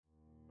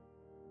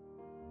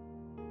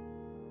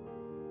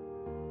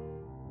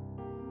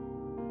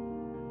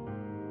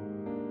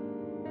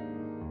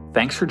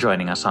Thanks for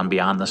joining us on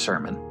Beyond the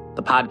Sermon,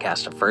 the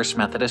podcast of First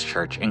Methodist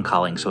Church in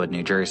Collingswood,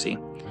 New Jersey.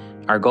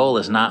 Our goal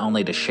is not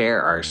only to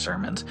share our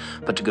sermons,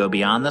 but to go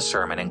beyond the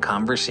sermon in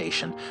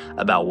conversation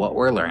about what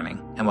we're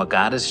learning and what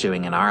God is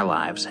doing in our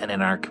lives and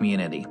in our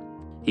community.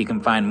 You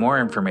can find more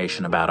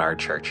information about our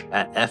church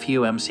at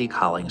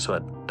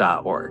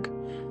fumccollingswood.org.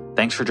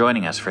 Thanks for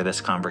joining us for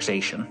this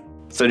conversation.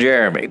 So,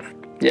 Jeremy.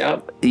 Yeah.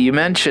 You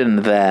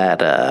mentioned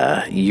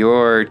that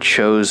your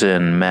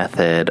chosen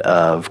method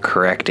of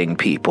correcting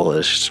people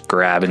is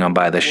grabbing them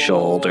by the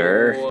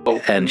shoulder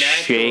and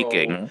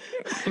shaking.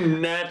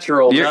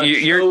 Natural.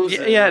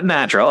 Yeah,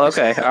 natural.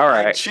 Okay, all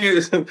right.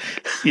 Choose.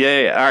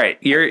 Yeah, all right.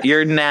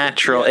 Your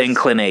natural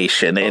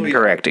inclination in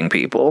correcting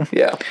people,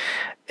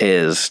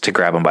 is to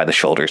grab them by the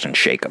shoulders and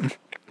shake them.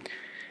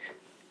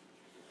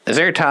 Is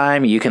there a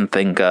time you can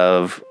think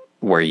of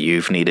where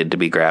you've needed to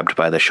be grabbed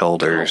by the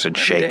shoulders and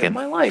shaken? Day of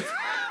my life.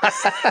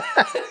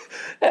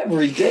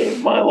 Every day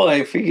of my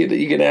life.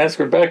 You can ask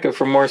Rebecca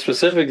for more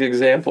specific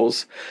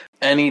examples.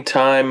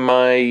 Anytime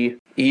my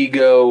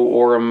ego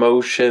or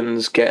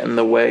emotions get in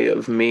the way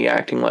of me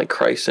acting like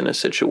Christ in a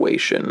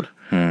situation,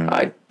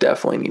 I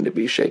definitely need to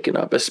be shaken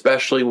up,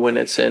 especially when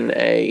it's in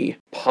a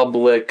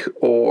public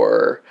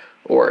or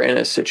in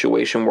a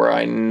situation where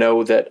I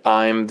know that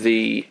I'm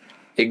the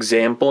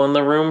example in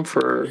the room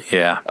for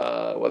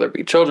whether it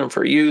be children,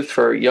 for youth,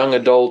 for young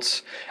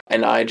adults,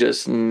 and I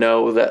just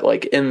know that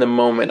like in the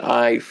moment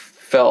I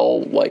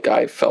fell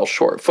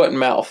short. Foot and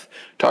mouth.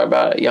 Talk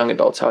about young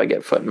adults, how I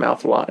get foot and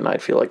mouth a lot, and I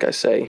feel like I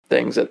say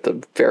things at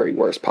the very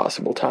worst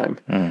possible time.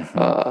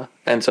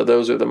 And so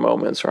those are the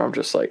moments where I'm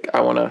just like,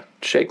 I want to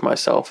shake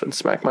myself and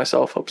smack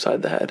myself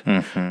upside the head.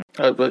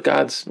 But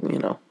God's,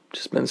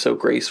 just been so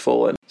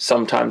graceful and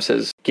sometimes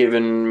has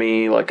given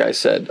me, like I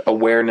said,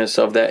 awareness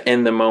of that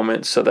in the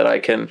moment so that I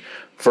can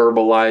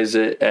verbalize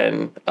it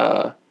and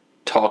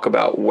talk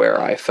about where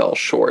I fell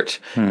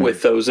short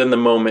with those in the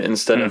moment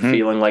instead of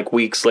feeling like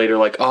weeks later,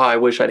 like, oh, I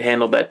wish I'd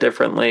handled that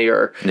differently,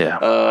 or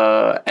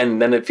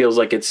and then it feels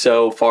like it's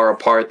so far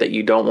apart that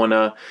you don't want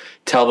to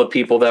tell the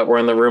people that were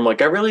in the room,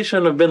 like, I really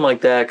shouldn't have been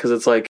like that, because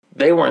it's like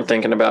they weren't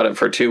thinking about it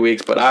for 2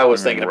 weeks, but I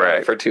was thinking about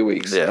it for 2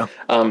 weeks.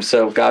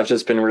 So God's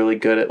just been really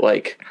good at,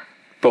 like,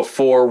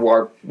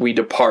 before we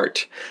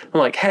depart, I'm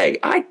like, hey,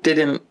 I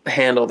didn't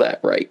handle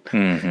that right.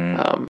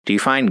 Do you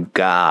find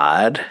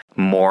God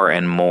more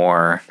and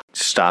more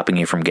stopping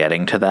you from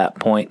getting to that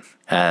point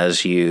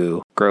as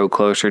you grow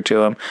closer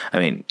to him? I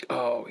mean...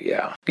 Oh,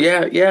 yeah.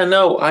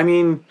 No, I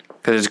mean...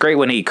 Because it's great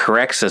when he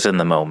corrects us in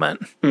the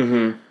moment.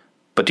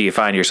 But do you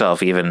find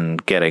yourself even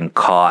getting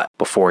caught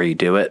before you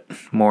do it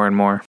more and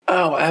more?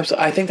 Oh,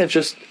 absolutely. I think that's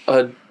just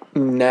a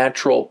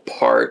natural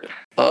part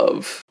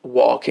of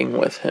walking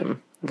with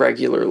him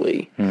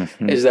regularly,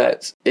 is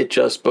that it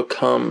just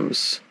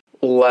becomes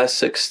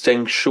less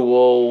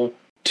instinctual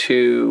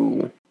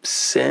to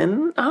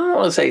sin. I don't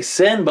want to say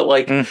sin, but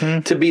like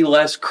to be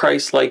less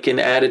Christ-like in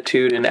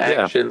attitude and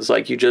actions.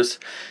 Like you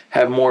just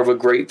have more of a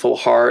grateful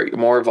heart,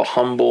 more of a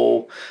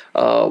humble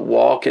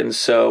walk. And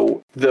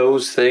so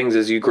those things,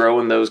 as you grow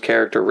in those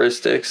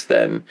characteristics,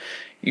 then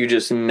you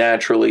just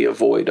naturally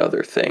avoid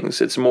other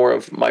things. It's more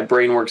of, my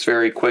brain works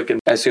very quick,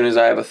 and as soon as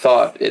I have a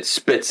thought, it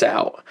spits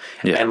out.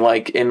 And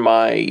like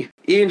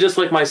even just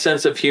like my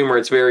sense of humor,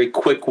 it's very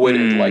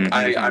quick-witted. Like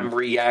I'm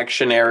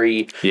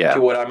reactionary to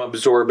what I'm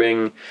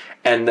absorbing,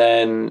 and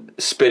then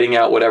spitting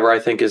out whatever I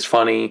think is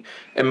funny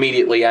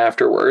immediately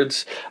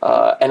afterwards.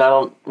 And I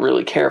don't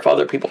really care if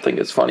other people think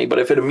it's funny, but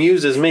if it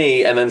amuses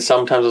me, and then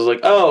sometimes it's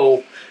like,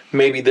 oh,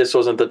 maybe this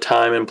wasn't the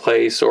time and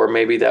place, or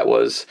maybe that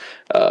was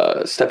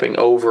stepping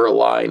over a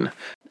line.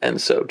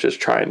 And so just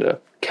trying to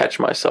catch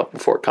myself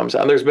before it comes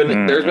out. And there's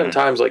been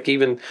times, like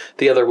even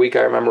the other week,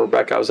 I remember,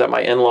 Rebecca, I was at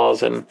my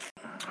in-laws, and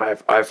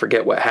I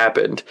forget what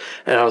happened.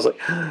 And I was like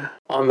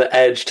on the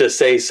edge to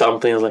say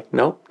something. I was like,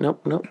 nope.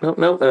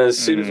 And as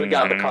soon as we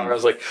got in the car, I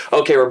was like,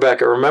 okay,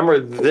 Rebecca, remember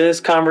this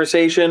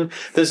conversation?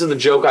 This is the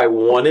joke I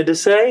wanted to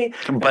say,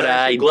 but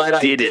I'm glad I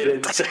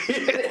didn't say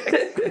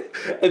it.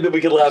 And then we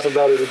could laugh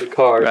about it in the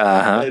car.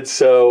 And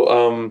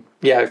so,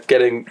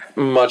 getting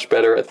much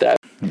better at that.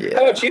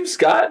 How about you,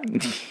 Scott?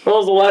 When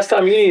was the last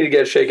time you needed to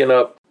get shaken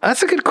up?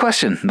 That's a good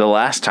question. The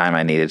last time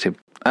I needed to.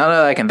 I don't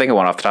know that I can think of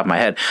one off the top of my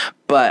head,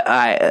 but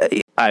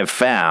I've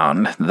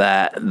found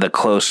that the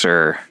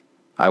closer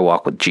I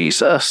walk with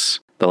Jesus,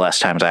 the less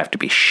times I have to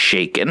be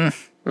shaken,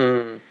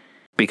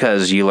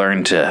 because you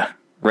learn to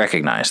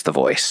recognize the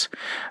voice.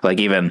 Like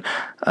even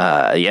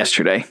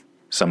yesterday,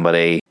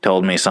 somebody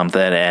told me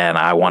something, and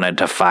I wanted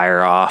to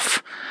fire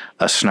off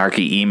a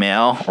snarky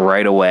email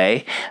right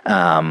away,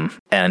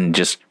 and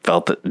just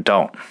felt that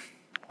don't.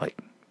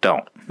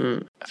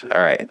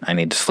 All right, I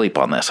need to sleep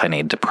on this. I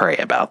need to pray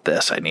about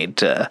this. I need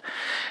to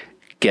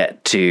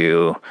get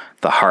to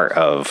the heart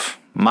of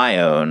my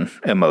own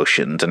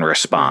emotions and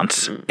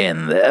response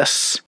in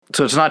this.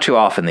 So it's not too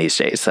often these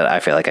days that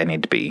I feel like I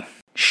need to be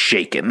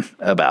shaken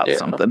about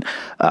something.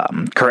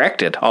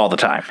 Corrected all the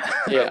time.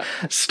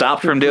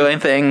 Stopped from doing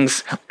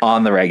things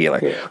on the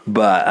regular.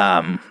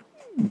 But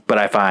But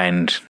I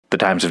find the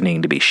times of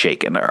needing to be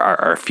shaken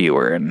are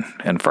fewer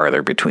and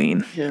farther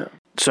between. Yeah.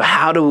 So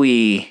how do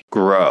we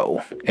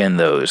grow in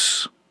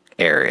those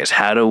areas?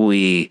 How do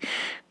we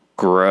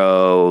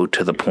grow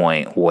to the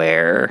point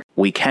where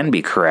we can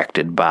be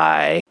corrected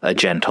by a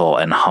gentle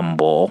and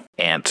humble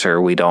answer?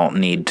 We don't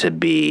need to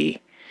be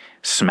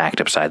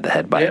smacked upside the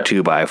head by a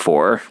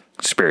 2x4,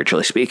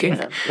 spiritually speaking.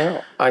 Yeah,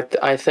 no,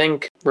 I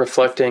think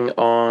reflecting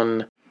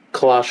on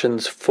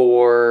Colossians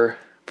 4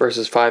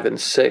 verses 5 and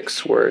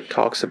 6, where it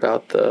talks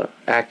about the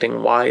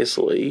acting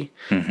wisely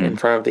in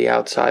front of the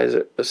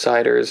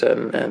outsiders,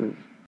 and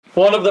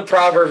one of the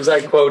proverbs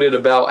I quoted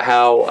about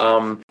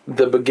how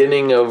the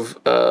beginning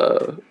of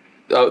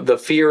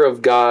the fear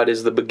of God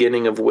is the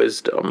beginning of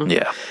wisdom.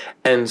 Yeah.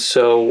 And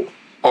so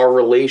our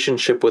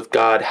relationship with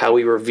God, how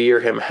we revere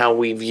him, how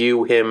we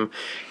view him,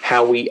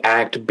 how we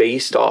act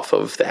based off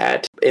of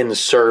that in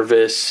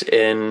service,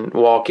 in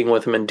walking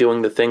with him and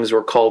doing the things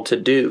we're called to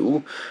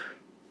do.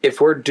 If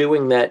we're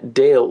doing that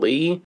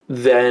daily,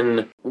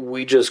 then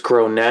we just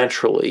grow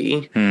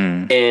naturally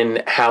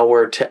in how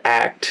we're to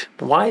act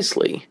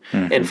wisely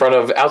in front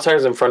of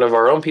outsiders, in front of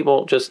our own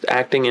people, just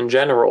acting in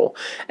general.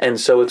 And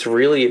so it's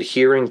really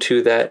adhering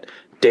to that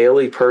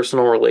daily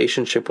personal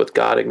relationship with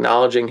God,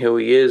 acknowledging who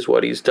he is,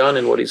 what he's done,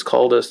 and what he's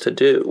called us to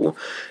do.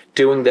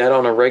 Doing that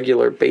on a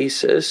regular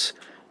basis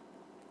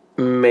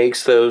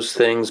makes those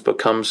things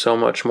become so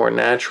much more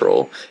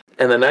natural.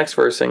 And the next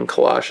verse in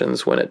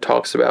Colossians, when it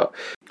talks about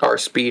our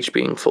speech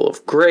being full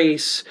of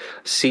grace,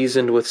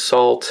 seasoned with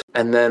salt,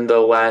 and then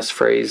the last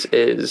phrase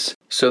is,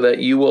 so that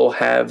you will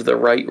have the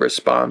right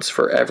response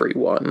for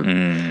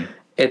everyone.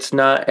 It's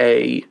not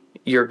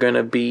you're going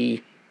to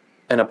be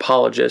an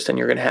apologist and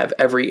you're going to have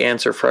every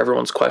answer for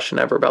everyone's question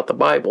ever about the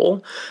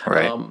Bible.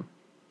 Right.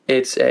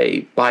 It's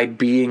by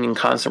being in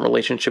constant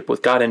relationship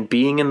with God and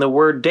being in the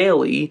Word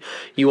daily,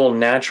 you will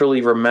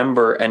naturally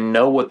remember and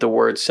know what the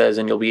Word says,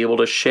 and you'll be able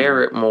to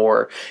share it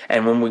more.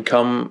 And when we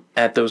come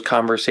at those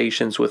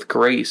conversations with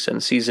grace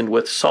and seasoned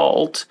with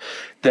salt,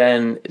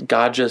 then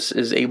God just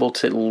is able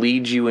to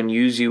lead you and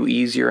use you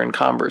easier in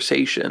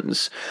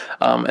conversations.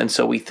 And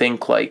so we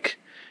think like,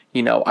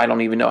 I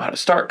don't even know how to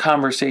start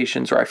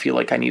conversations, or I feel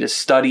like I need to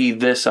study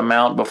this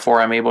amount before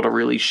I'm able to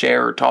really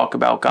share or talk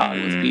about God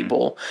with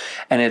people.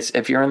 And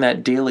if you're in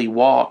that daily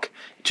walk,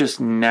 it just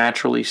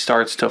naturally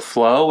starts to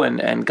flow,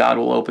 and God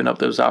will open up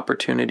those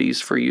opportunities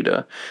for you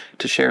to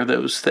share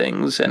those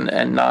things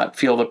and not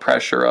feel the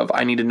pressure of,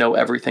 I need to know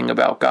everything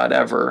about God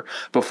ever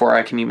before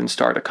I can even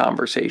start a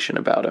conversation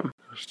about him.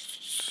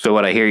 So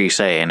what I hear you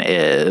saying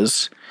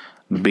is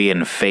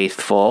being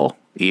faithful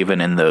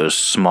even in those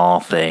small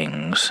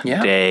things,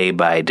 day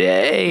by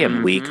day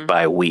and week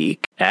by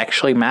week,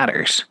 actually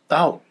matters.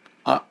 Oh,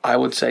 I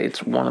would say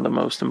it's one of the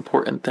most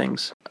important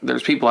things.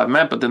 There's people I've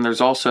met, but then there's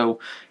also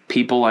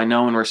people I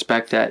know and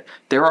respect that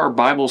there are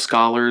Bible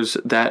scholars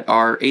that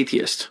are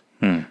atheists,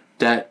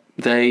 that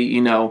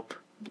they,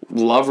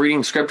 love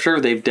reading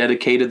scripture. They've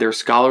dedicated their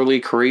scholarly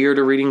career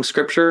to reading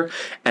scripture,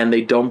 and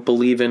they don't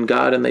believe in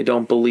God, and they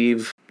don't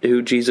believe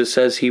who Jesus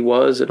says he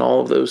was, and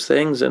all of those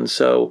things. And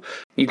so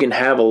you can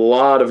have a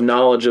lot of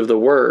knowledge of the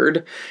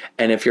word,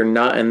 and if you're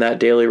not in that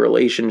daily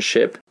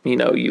relationship, you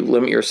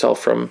limit yourself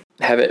from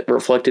have it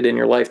reflected in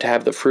your life to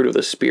have the fruit of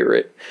the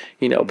Spirit,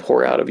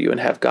 pour out of you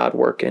and have God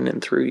work in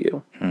and through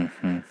you.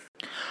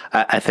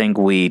 I think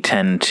we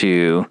tend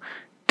to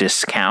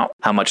discount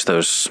how much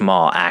those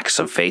small acts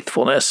of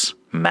faithfulness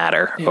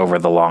matter over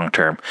the long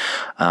term.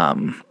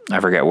 I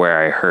forget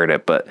where I heard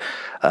it, but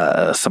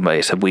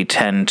somebody said we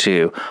tend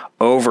to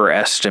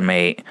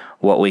overestimate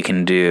what we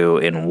can do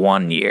in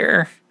 1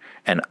 year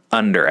and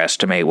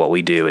underestimate what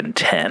we do in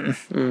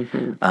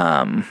 10,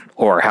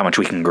 or how much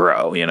we can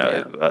grow.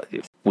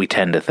 We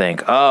tend to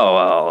think,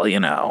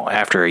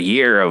 after a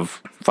year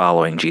of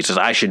following Jesus,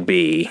 I should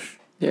be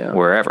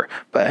wherever.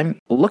 But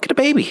look at a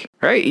baby,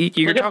 right?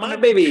 You're talking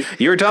about baby.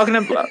 You were talking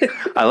about.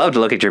 I love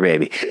to look at your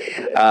baby.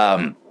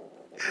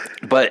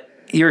 But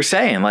you're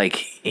saying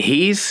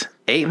he's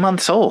 8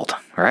 months old,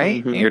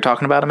 right? You're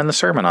talking about him in the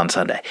sermon on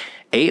Sunday.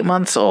 8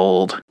 months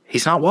old.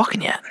 He's not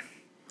walking yet.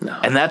 No.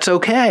 And that's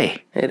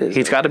okay. It is.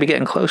 He's got to be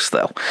getting close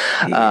though.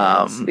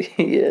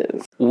 He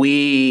is.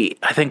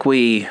 I think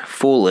we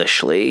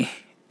foolishly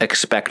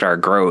expect our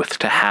growth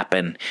to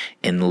happen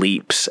in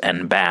leaps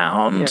and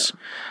bounds.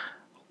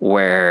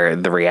 Where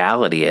the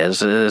reality is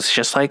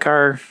just like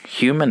our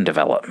human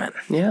development.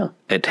 Yeah.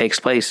 It takes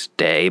place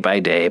day by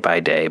day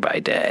by day by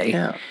day.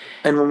 Yeah.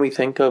 And when we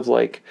think of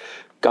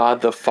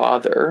God the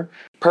Father,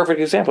 perfect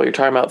example, you're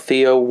talking about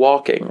Theo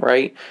walking,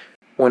 right?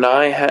 When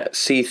I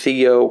see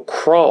Theo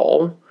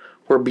crawl,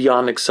 we're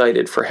beyond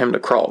excited for him to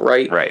crawl,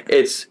 right? Right.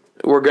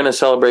 We're going to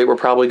celebrate. We're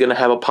probably going to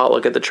have a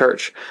potluck at the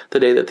church the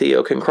day that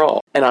Theo can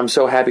crawl. And I'm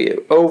so happy,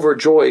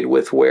 overjoyed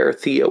with where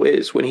Theo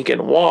is when he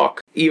can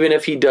walk. Even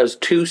if he does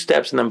 2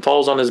 steps and then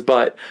falls on his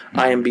butt,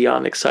 I am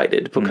beyond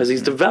excited because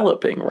he's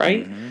developing,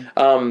 right?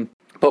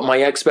 But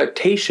my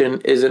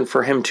expectation isn't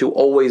for him to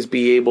always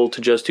be able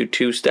to just do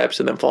 2 steps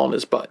and then fall on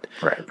his butt.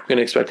 Right. I'm going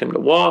to expect him to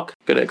walk,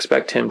 going to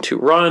expect him to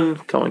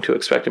run, going to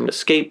expect him to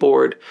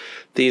skateboard.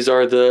 These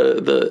are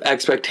the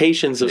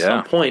expectations of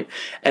some point.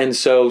 And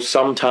so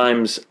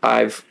sometimes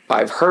I've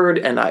heard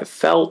and I've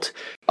felt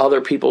other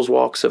people's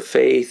walks of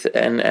faith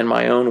and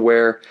my own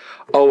where,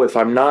 if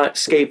I'm not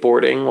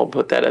skateboarding, we'll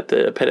put that at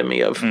the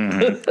epitome of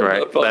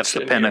right. That's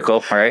the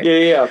pinnacle, right?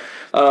 Yeah.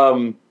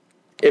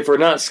 If we're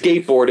not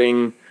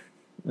skateboarding,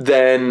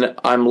 then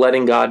I'm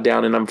letting God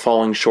down and I'm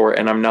falling short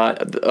and I'm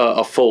not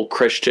a full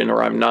Christian,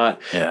 or I'm not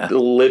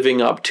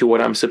living up to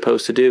what I'm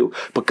supposed to do.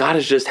 But God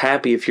is just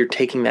happy if you're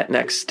taking that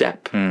next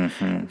step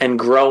and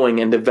growing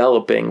and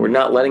developing. We're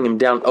not letting him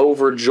down,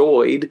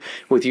 overjoyed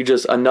with you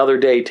just another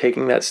day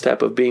taking that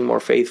step of being more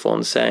faithful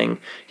and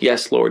saying,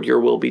 yes, Lord, your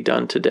will be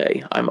done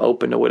today. I'm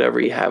open to whatever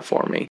you have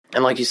for me.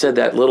 And like you said,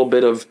 that little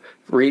bit of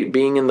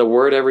being in the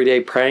Word every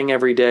day, praying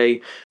every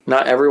day.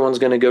 Not everyone's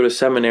going to go to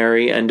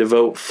seminary and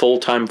devote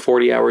full-time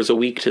 40 hours a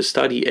week to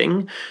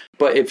studying.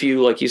 But if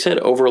you, like you said,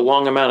 over a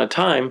long amount of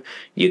time,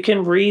 you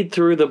can read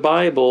through the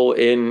Bible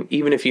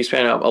even if you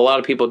span out. A lot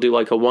of people do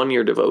like a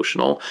 1-year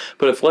devotional.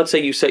 But if, let's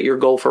say, you set your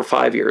goal for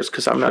 5 years,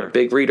 because I'm not a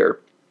big reader,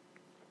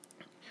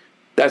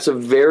 that's a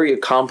very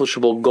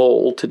accomplishable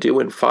goal to do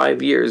in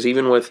 5 years.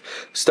 Even with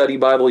study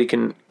Bible, you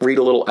can read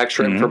a little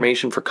extra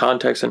information for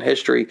context and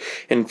history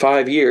in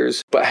 5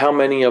 years. But how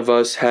many of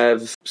us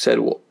have said,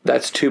 well,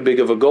 that's too big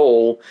of a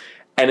goal,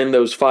 and in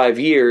those 5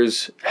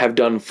 years have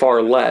done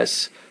far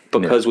less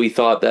because we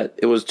thought that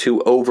it was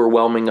too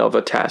overwhelming of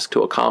a task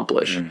to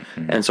accomplish.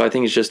 And so I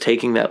think it's just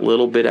taking that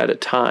little bit at a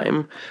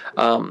time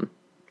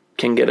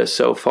can get us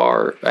so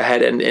far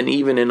ahead. And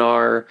even in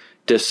our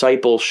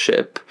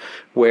discipleship,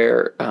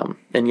 where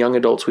in young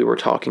adults we were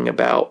talking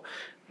about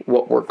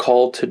what we're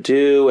called to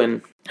do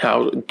and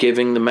how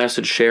giving the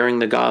message, sharing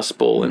the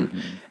gospel,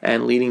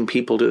 and leading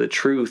people to the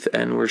truth.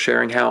 And we're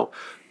sharing how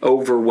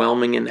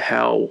overwhelming and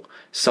how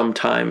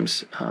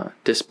sometimes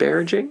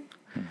disparaging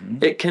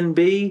it can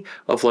be,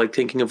 of like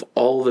thinking of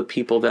all the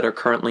people that are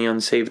currently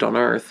unsaved on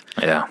earth.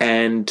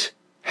 And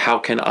how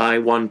can I,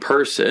 one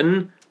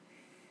person,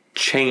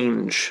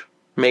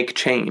 make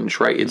change,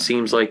 right? It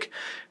seems like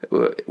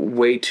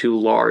way too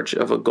large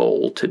of a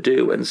goal to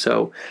do. And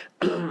so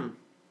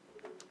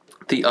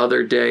the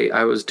other day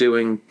I was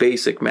doing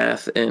basic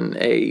math in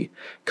a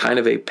kind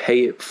of a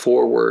pay it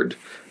forward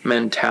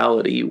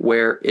mentality,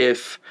 where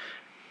if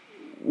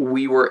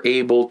we were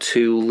able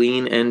to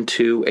lean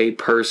into a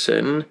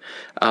person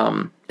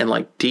and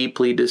like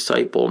deeply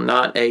disciple,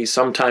 not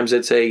sometimes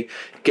it's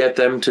get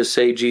them to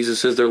say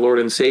Jesus is their Lord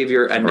and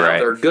Savior, and now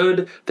they're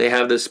good, they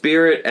have the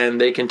Spirit,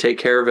 and they can take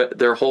care of it,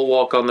 their whole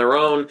walk on their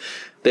own.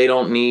 They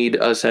don't need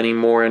us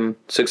anymore in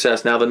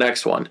success. Now the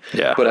next one.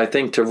 But I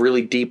think to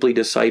really deeply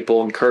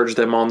disciple, encourage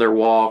them on their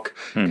walk,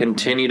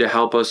 continue to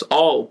help us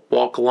all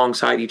walk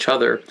alongside each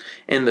other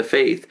in the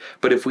faith.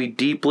 But if we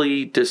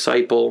deeply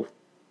disciple,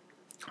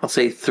 I'll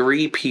say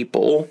 3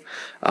 people,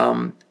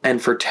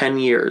 and for 10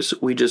 years,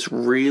 we just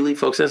really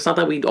focus. It's not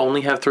that we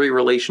only have 3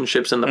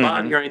 relationships in the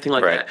body or anything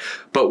like that,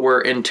 but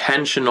we're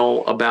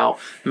intentional about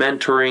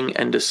mentoring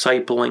and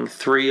discipling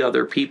 3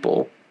 other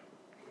people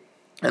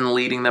and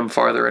leading them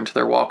farther into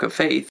their walk of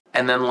faith.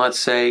 And then let's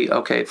say,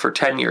 okay, for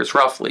 10 years,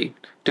 roughly,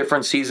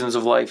 different seasons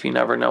of life, you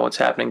never know what's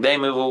happening. They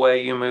move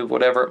away, you move,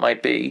 whatever it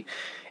might be.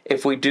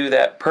 If we do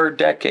that per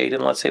decade,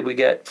 and let's say we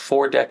get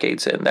 4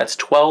 decades in, that's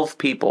 12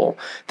 people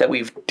that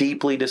we've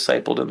deeply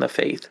discipled in the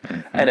faith.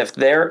 And if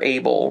they're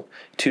able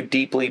to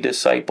deeply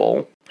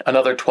disciple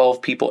another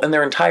 12 people in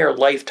their entire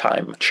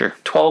lifetime,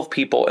 12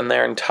 people in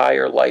their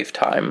entire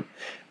lifetime,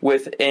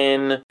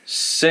 within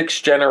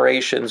 6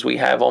 generations, we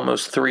have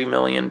almost 3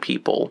 million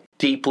people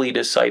deeply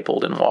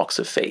discipled in walks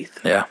of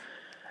faith.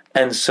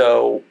 And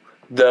so,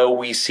 though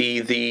we see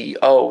the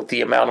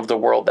amount of the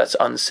world that's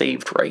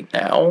unsaved right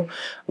now,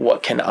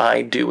 what can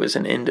I do as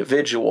an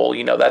individual?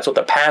 You know, that's what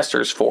the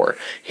pastor's for.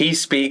 He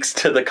speaks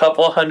to the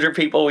couple hundred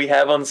people we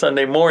have on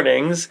Sunday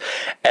mornings,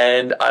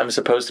 and I'm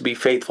supposed to be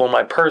faithful in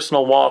my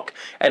personal walk.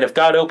 And if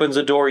God opens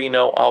a door,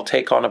 I'll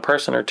take on a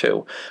person or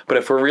 2. But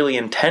if we're really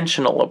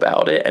intentional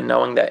about it and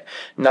knowing that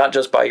not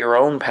just by your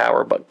own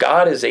power, but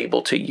God is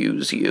able to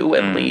use you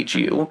and lead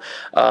you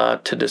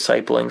to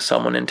discipling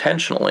someone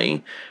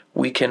intentionally,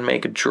 we can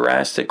make a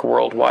drastic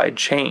worldwide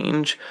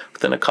change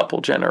within a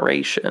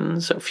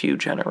few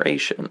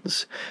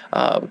generations,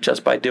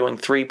 just by doing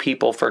 3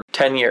 people for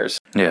 10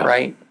 years,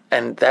 right?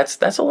 And that's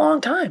a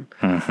long time.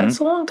 That's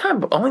a long time.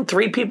 But only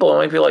 3 people, I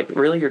might be like,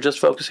 really? You're just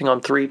focusing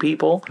on 3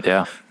 people?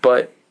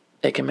 But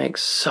it can make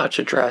such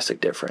a drastic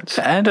difference.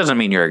 And it doesn't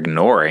mean you're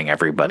ignoring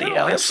everybody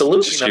else.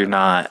 Absolutely just you're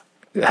not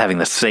having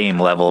the same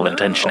level of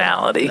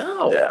intentionality.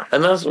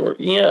 And that's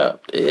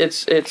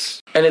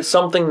it's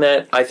something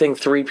that I think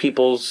 3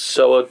 people's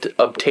so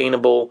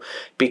obtainable,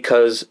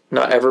 because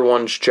not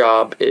everyone's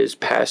job is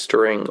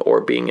pastoring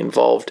or being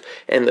involved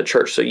in the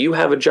church. So you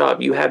have a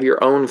job, you have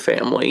your own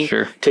family.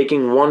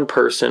 Taking one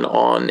person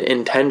on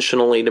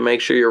intentionally to make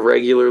sure you're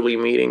regularly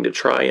meeting to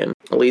try and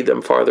lead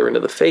them farther into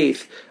the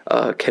faith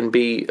can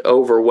be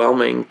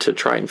overwhelming to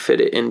try and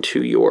fit it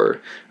into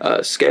your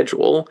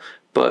schedule.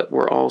 But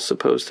we're all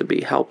supposed to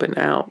be helping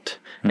out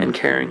and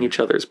carrying each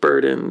other's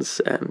burdens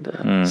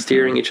and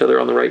steering each other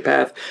on the right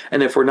path.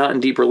 And if we're not in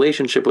deep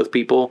relationship with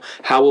people,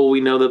 how will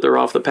we know that they're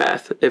off the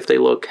path if they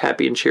look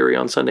happy and cheery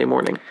on Sunday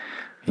morning?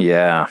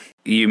 Yeah.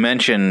 You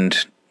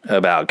mentioned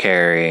about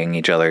carrying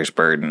each other's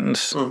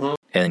burdens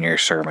in your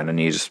sermon, and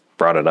you just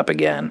brought it up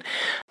again.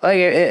 Like,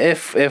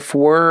 if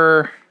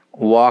we're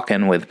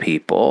walking with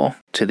people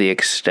to the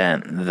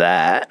extent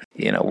that,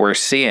 we're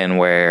seeing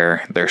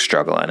where they're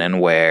struggling and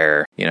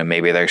where,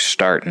 maybe they're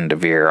starting to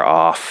veer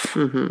off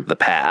the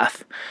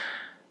path,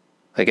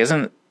 like,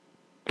 isn't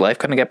life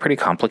going to get pretty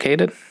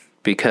complicated?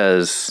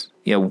 Because,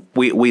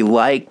 we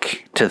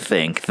like to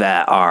think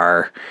that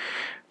our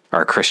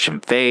Christian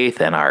faith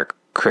and our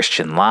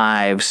Christian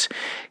lives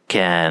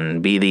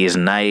can be these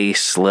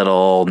nice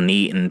little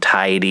neat and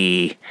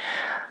tidy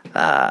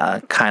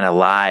kind of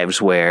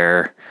lives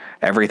where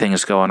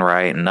everything's going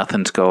right and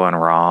nothing's going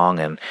wrong.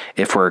 And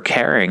if we're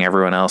carrying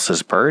everyone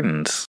else's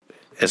burdens,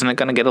 isn't it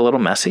going to get a little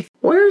messy?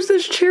 Where's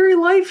this cheery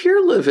life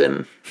you're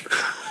living?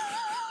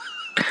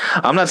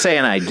 I'm not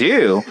saying I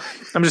do.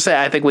 I'm just saying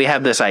I think we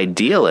have this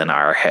ideal in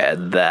our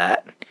head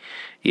that,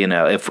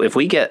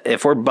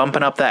 if we're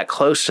bumping up that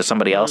close to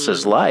somebody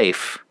else's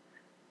life,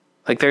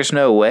 like, there's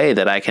no way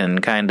that I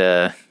can kind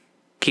of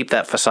keep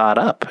that facade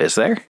up, is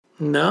there?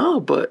 No,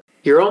 but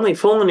you're only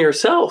fooling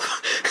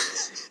yourself.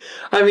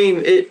 I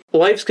mean,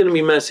 life's going to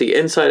be messy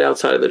inside,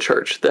 outside of the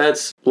church.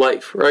 That's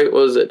life, right?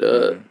 What was it?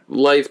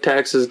 Life,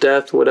 taxes,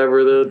 death,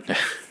 whatever the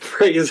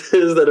phrase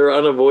is that are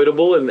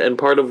unavoidable. And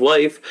part of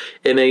life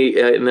in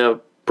a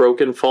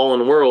broken,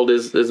 fallen world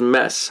is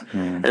mess.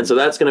 And so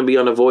that's going to be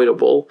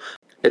unavoidable.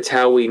 It's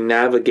how we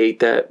navigate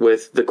that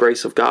with the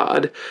grace of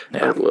God.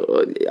 Yeah.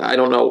 I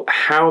don't know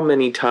how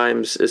many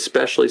times,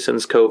 especially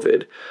since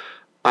COVID,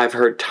 I've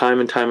heard time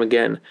and time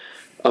again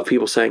of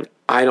people saying,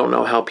 I don't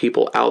know how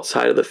people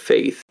outside of the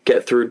faith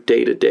get through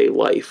day-to-day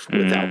life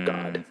without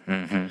God.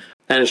 And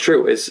it's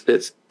true. It's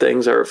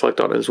things I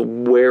reflect on is,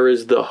 where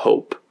is the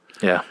hope?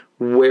 Yeah.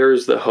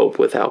 Where's the hope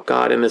without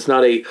God? And it's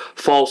not a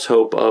false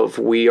hope of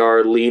we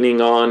are leaning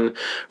on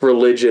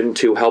religion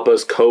to help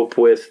us cope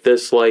with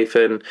this life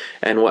and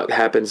what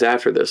happens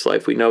after this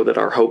life. We know that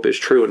our hope is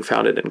true and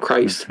founded in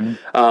Christ.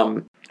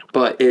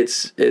 But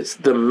it's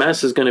the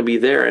mess is going to be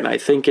there. And I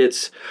think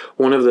it's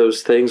one of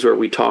those things where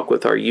we talk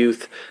with our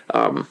youth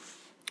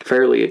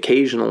fairly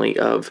occasionally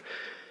of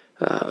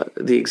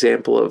the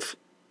example of,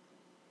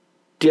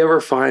 do you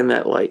ever find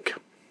that, like,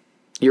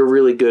 you're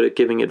really good at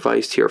giving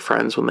advice to your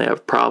friends when they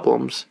have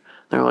problems?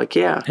 They're like,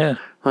 yeah. I'm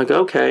like,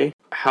 okay.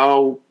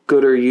 How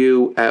good are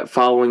you at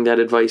following that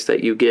advice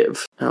that you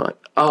give? And I'm like,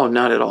 oh,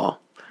 not at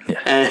all.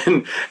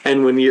 Yeah.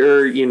 And when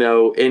you're,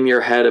 in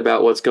your head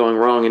about what's going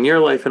wrong in your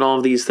life and all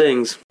of these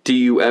things, do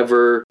you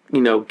ever,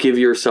 give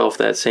yourself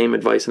that same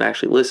advice and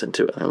actually listen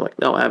to it? And I'm like,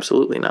 no,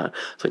 absolutely not.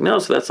 It's like, no,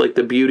 so that's like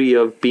the beauty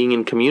of being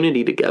in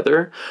community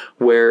together,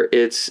 where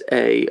it's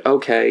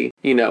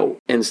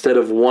instead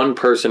of one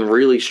person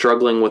really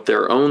struggling with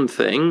their own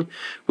thing,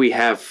 we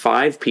have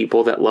 5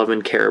 people that love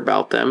and care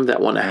about them,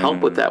 that want to help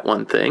with that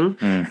one thing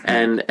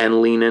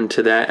and lean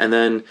into that. And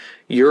then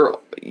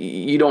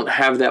you don't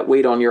have that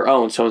weight on your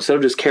own. So instead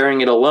of just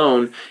carrying it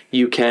alone,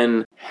 you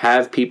can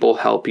have people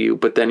help you,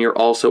 but then you're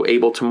also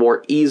able to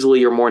more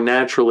easily or more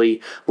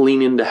naturally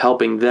lean into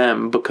helping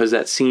them because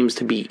that seems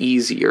to be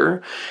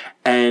easier.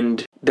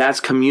 And that's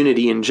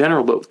community in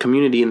general, but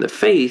community in the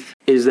faith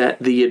is that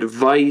the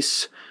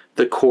advice,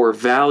 the core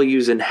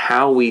values, and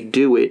how we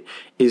do it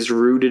is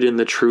rooted in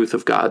the truth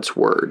of God's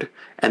word.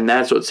 And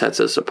that's what sets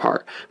us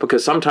apart.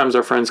 Because sometimes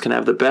our friends can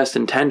have the best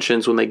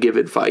intentions when they give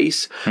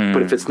advice,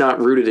 but if it's not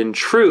rooted in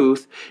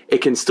truth, it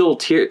can still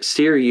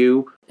steer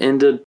you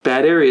into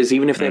bad areas,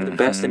 even if they have the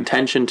best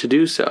intention to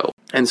do so.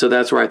 And so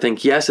that's where I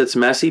think, yes, it's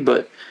messy,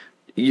 but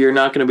you're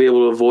not going to be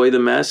able to avoid the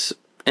mess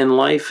in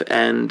life,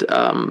 and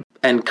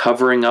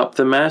covering up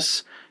the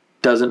mess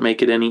doesn't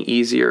make it any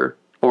easier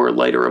or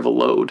lighter of a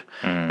load.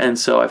 And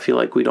so I feel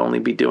like we'd only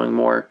be doing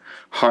more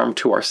harm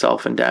to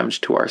ourselves and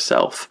damage to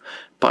ourselves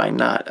by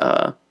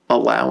not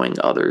allowing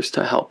others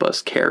to help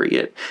us carry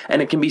it.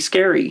 And it can be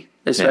scary,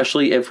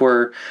 especially if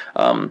we're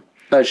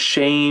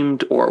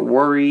ashamed or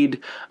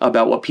worried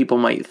about what people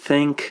might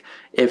think,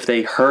 if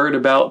they heard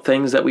about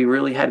things that we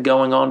really had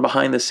going on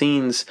behind the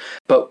scenes.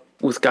 But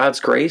with God's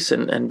grace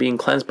and being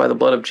cleansed by the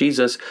blood of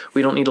Jesus,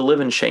 we don't need to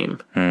live in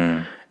shame.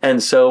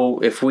 And so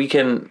if we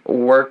can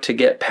work to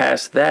get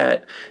past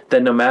that,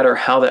 then no matter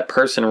how that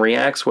person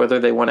reacts, whether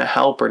they want to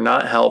help or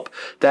not help,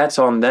 that's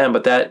on them.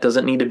 But that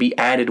doesn't need to be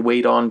added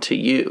weight on to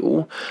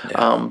you.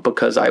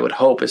 Because I would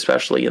hope,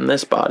 especially in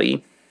this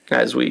body,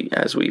 as we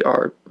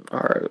are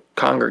our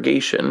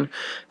congregation,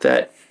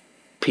 that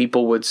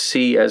people would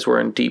see, as we're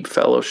in deep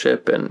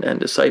fellowship and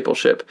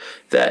discipleship,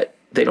 that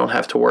they don't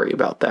have to worry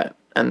about that.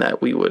 And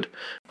that we would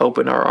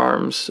open our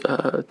arms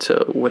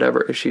to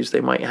whatever issues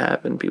they might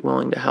have and be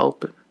willing to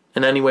help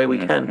in any way we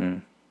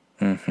can.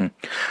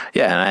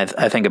 Yeah, and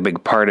I think a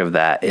big part of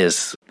that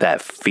is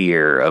that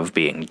fear of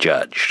being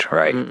judged,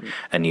 right?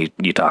 And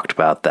you talked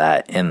about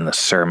that in the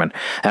sermon.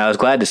 And I was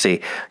glad to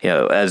see,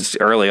 as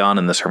early on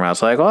in the sermon, I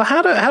was like, well,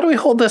 how do we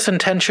hold this in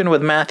tension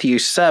with Matthew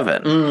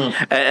 7?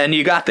 And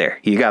you got there.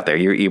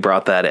 You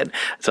brought that in.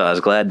 So I was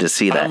glad to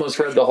see that. I almost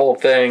read the whole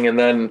thing, and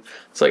then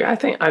it's like, I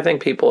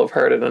think people have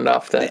heard it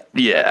enough that I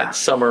can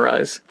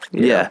summarize.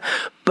 Yeah.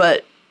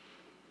 But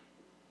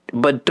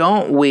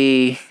don't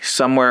we,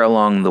 somewhere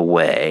along the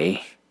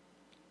way,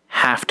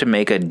 have to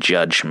make a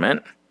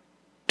judgment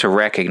to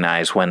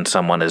recognize when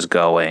someone is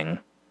going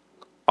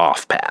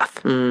off path?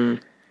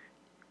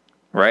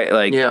 Right?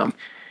 Like,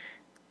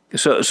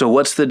 So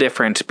what's the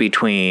difference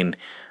between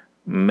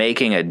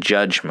making a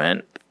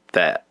judgment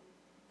that,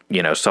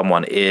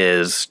 someone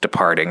is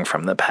departing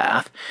from the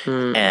path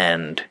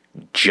and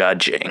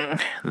judging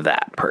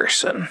that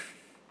person?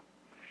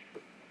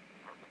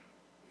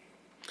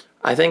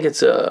 I think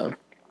it's a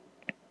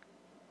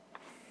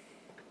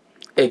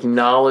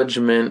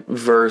acknowledgement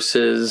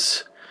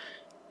versus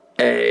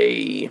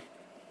a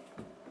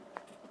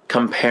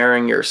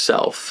comparing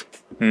yourself.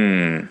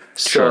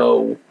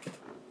 So,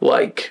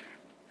 like,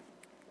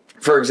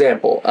 for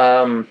example,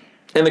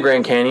 in the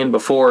Grand Canyon,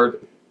 before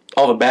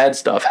all the bad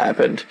stuff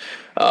happened,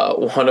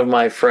 one of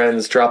my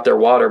friends dropped their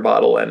water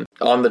bottle, and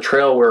on the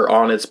trail we're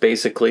on, it's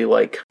basically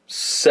like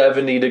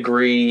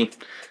 70-degree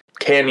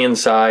canyon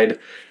side,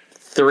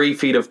 3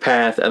 feet of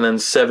path, and then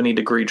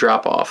 70-degree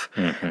drop off.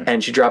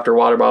 And she dropped her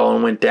water bottle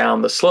and went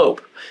down the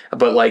slope,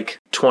 but like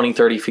 20,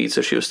 30 feet,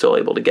 so she was still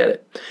able to get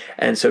it.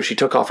 And so she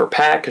took off her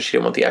pack because she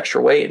didn't want the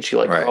extra weight, and she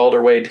crawled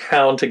her way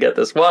down to get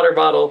this water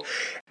bottle.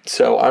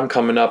 So I'm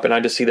coming up, and I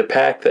just see the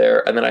pack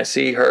there, and then I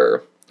see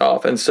her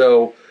off. And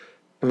so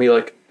I'm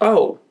like,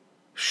 oh,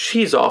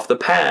 she's off the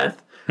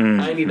path.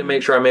 I need to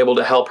make sure I'm able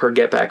to help her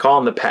get back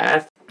on the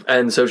path.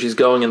 And so she's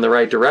going in the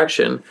right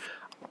direction.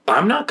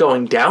 I'm not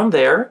going down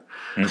there.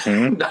 On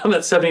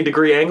that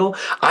 70-degree angle.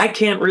 I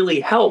can't really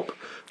help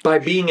by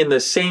being in the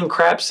same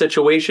crap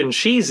situation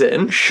she's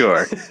in.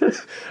 Sure.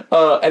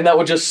 And that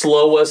would just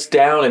slow us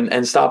down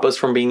and stop us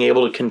from being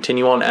able to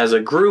continue on as a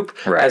group,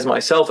 as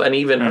myself and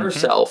even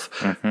herself,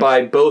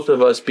 by both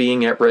of us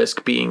being at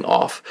risk, being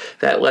off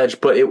that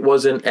ledge. But it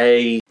wasn't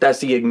that's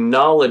the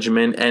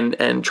acknowledgement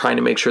and trying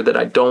to make sure that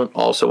I don't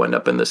also end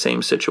up in the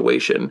same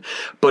situation.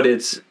 But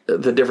it's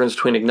the difference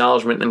between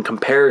acknowledgement and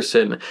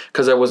comparison,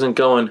 because I wasn't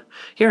going,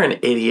 you're an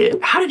idiot.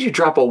 How did you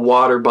drop a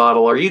water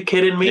bottle? Are you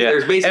kidding me? Yeah.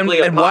 There's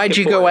basically and why'd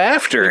you go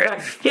after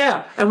it?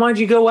 Yeah, and why'd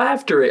you go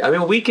after it? I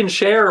mean, we can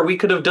share, or we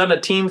could have done a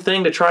team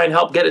thing to try and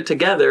help get it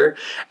together,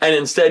 and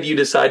instead you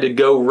decide to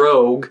go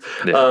rogue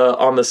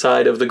on the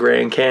side of the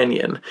Grand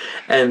Canyon.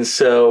 And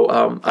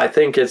so I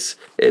think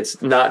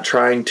it's not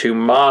trying to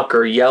mock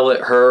or yell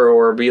at her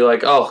or be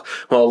like, oh,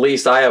 well, at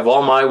least I have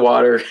all my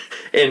water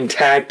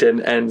intact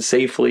and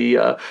safely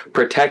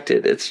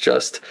protected. It's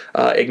just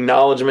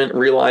acknowledgement,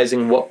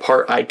 realizing what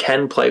part I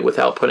can play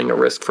without putting a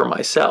risk for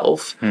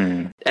myself,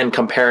 and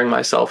comparing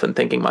myself and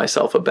thinking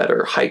myself a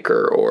better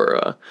hiker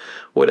or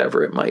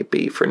whatever it might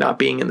be for not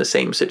being in the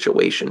same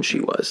situation she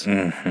was.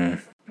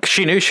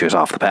 She knew she was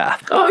off the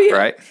path. Oh, yeah.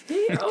 Right?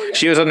 Yeah, oh, yeah.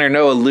 She was under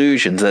no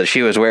illusions that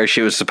she was where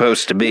she was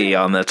supposed to be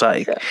on this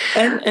hike.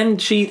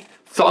 And she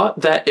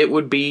thought that it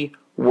would be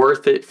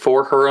worth it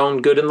for her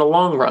own good in the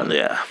long run.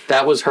 Yeah.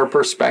 That was her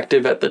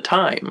perspective at the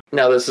time.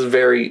 Now, this is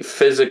very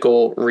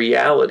physical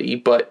reality,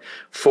 but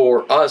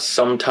for us,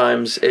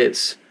 sometimes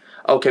it's,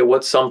 okay,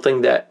 what's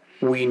something that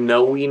we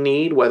know we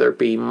need, whether it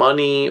be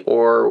money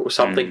or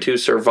something to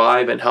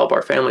survive and help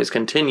our families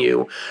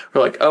continue.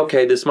 We're like,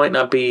 okay, this might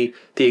not be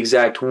the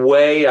exact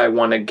way I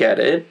want to get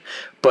it,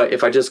 but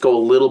if I just go a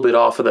little bit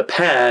off of the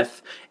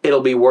path,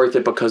 it'll be worth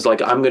it because,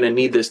 like, I'm going to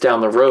need this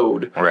down the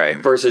road. Right.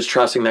 Versus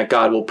trusting that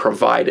God will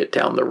provide it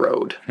down the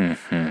road.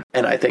 And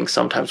I think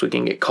sometimes we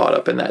can get caught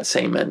up in that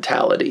same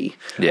mentality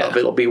of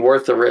it'll be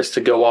worth the risk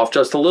to go off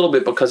just a little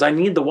bit because I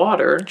need the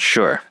water.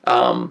 Sure.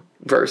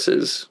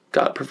 Versus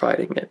God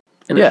providing it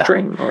in a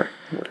dream or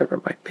whatever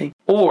it might be.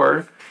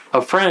 Or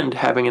a friend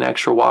having an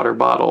extra water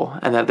bottle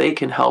and that they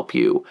can help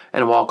you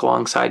and walk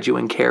alongside you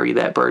and carry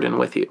that burden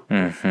with you.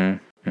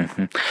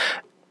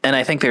 And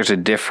I think there's a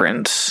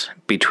difference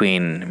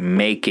between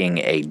making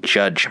a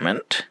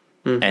judgment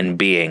and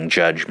being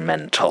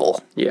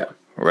judgmental. Yeah.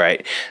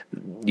 Right?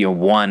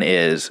 One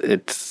is,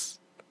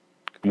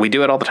 we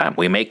do it all the time.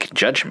 We make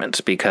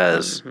judgments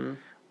because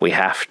we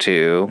have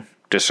to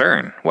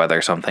discern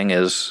whether something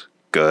is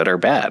good or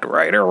bad,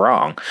 right or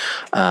wrong.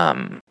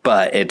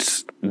 But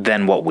it's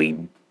then what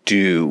we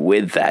do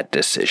with that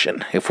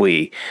decision. If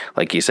we,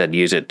 like you said,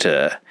 use it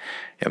to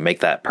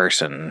make that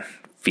person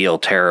feel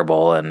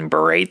terrible and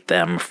berate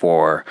them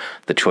for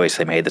the choice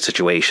they made, the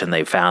situation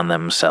they found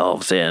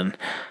themselves in,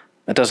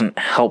 that doesn't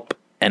help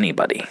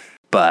anybody.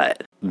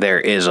 But there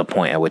is a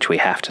point at which we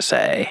have to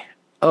say,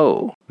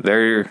 oh,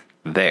 they're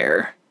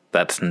there.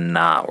 That's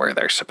not where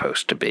they're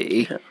supposed to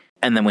be. Yeah.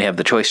 And then we have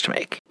the choice to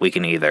make. We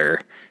can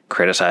either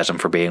criticize them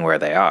for being where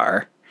they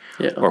are,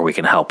 or we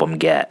can help them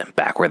get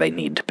back where they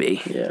need to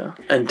be. Yeah.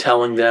 And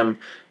telling them,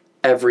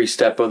 every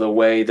step of the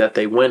way that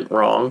they went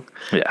wrong.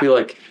 Yeah. Be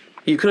like,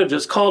 you could have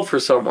just called for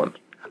someone.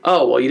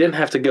 Oh, well, you didn't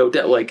have to go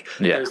down. Like,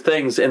 there's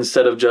things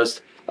instead of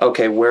just,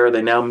 okay, where are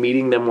they now?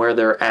 Meeting them where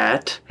they're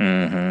at,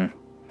 and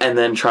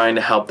then trying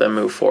to help them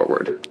move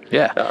forward.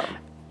 Yeah.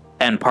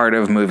 And part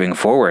of moving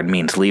forward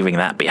means leaving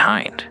that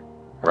behind,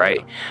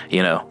 right?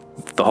 You know,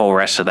 the whole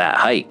rest of that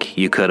hike,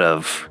 you could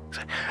have,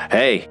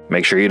 hey,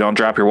 make sure you don't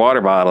drop your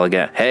water bottle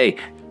again. Hey,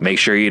 make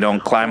sure you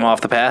don't climb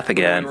off the path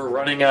again. We were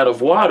running out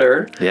of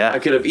water. Yeah. I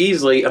could have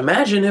easily,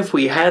 imagine if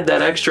we had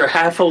that extra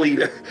half a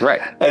liter.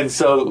 Right. And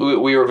so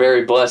we were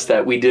very blessed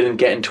that we didn't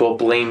get into a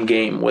blame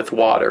game with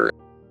water.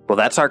 Well,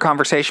 that's our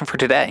conversation for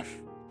today.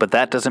 But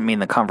that doesn't mean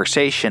the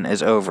conversation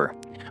is over.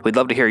 We'd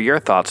love to hear your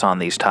thoughts on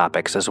these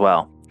topics as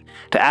well.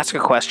 To ask a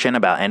question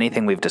about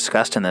anything we've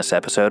discussed in this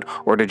episode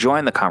or to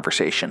join the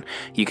conversation,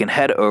 you can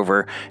head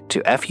over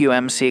to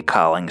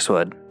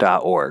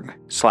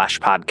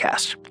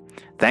fumccollingswood.org/podcast.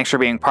 Thanks for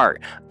being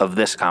part of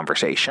this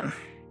conversation.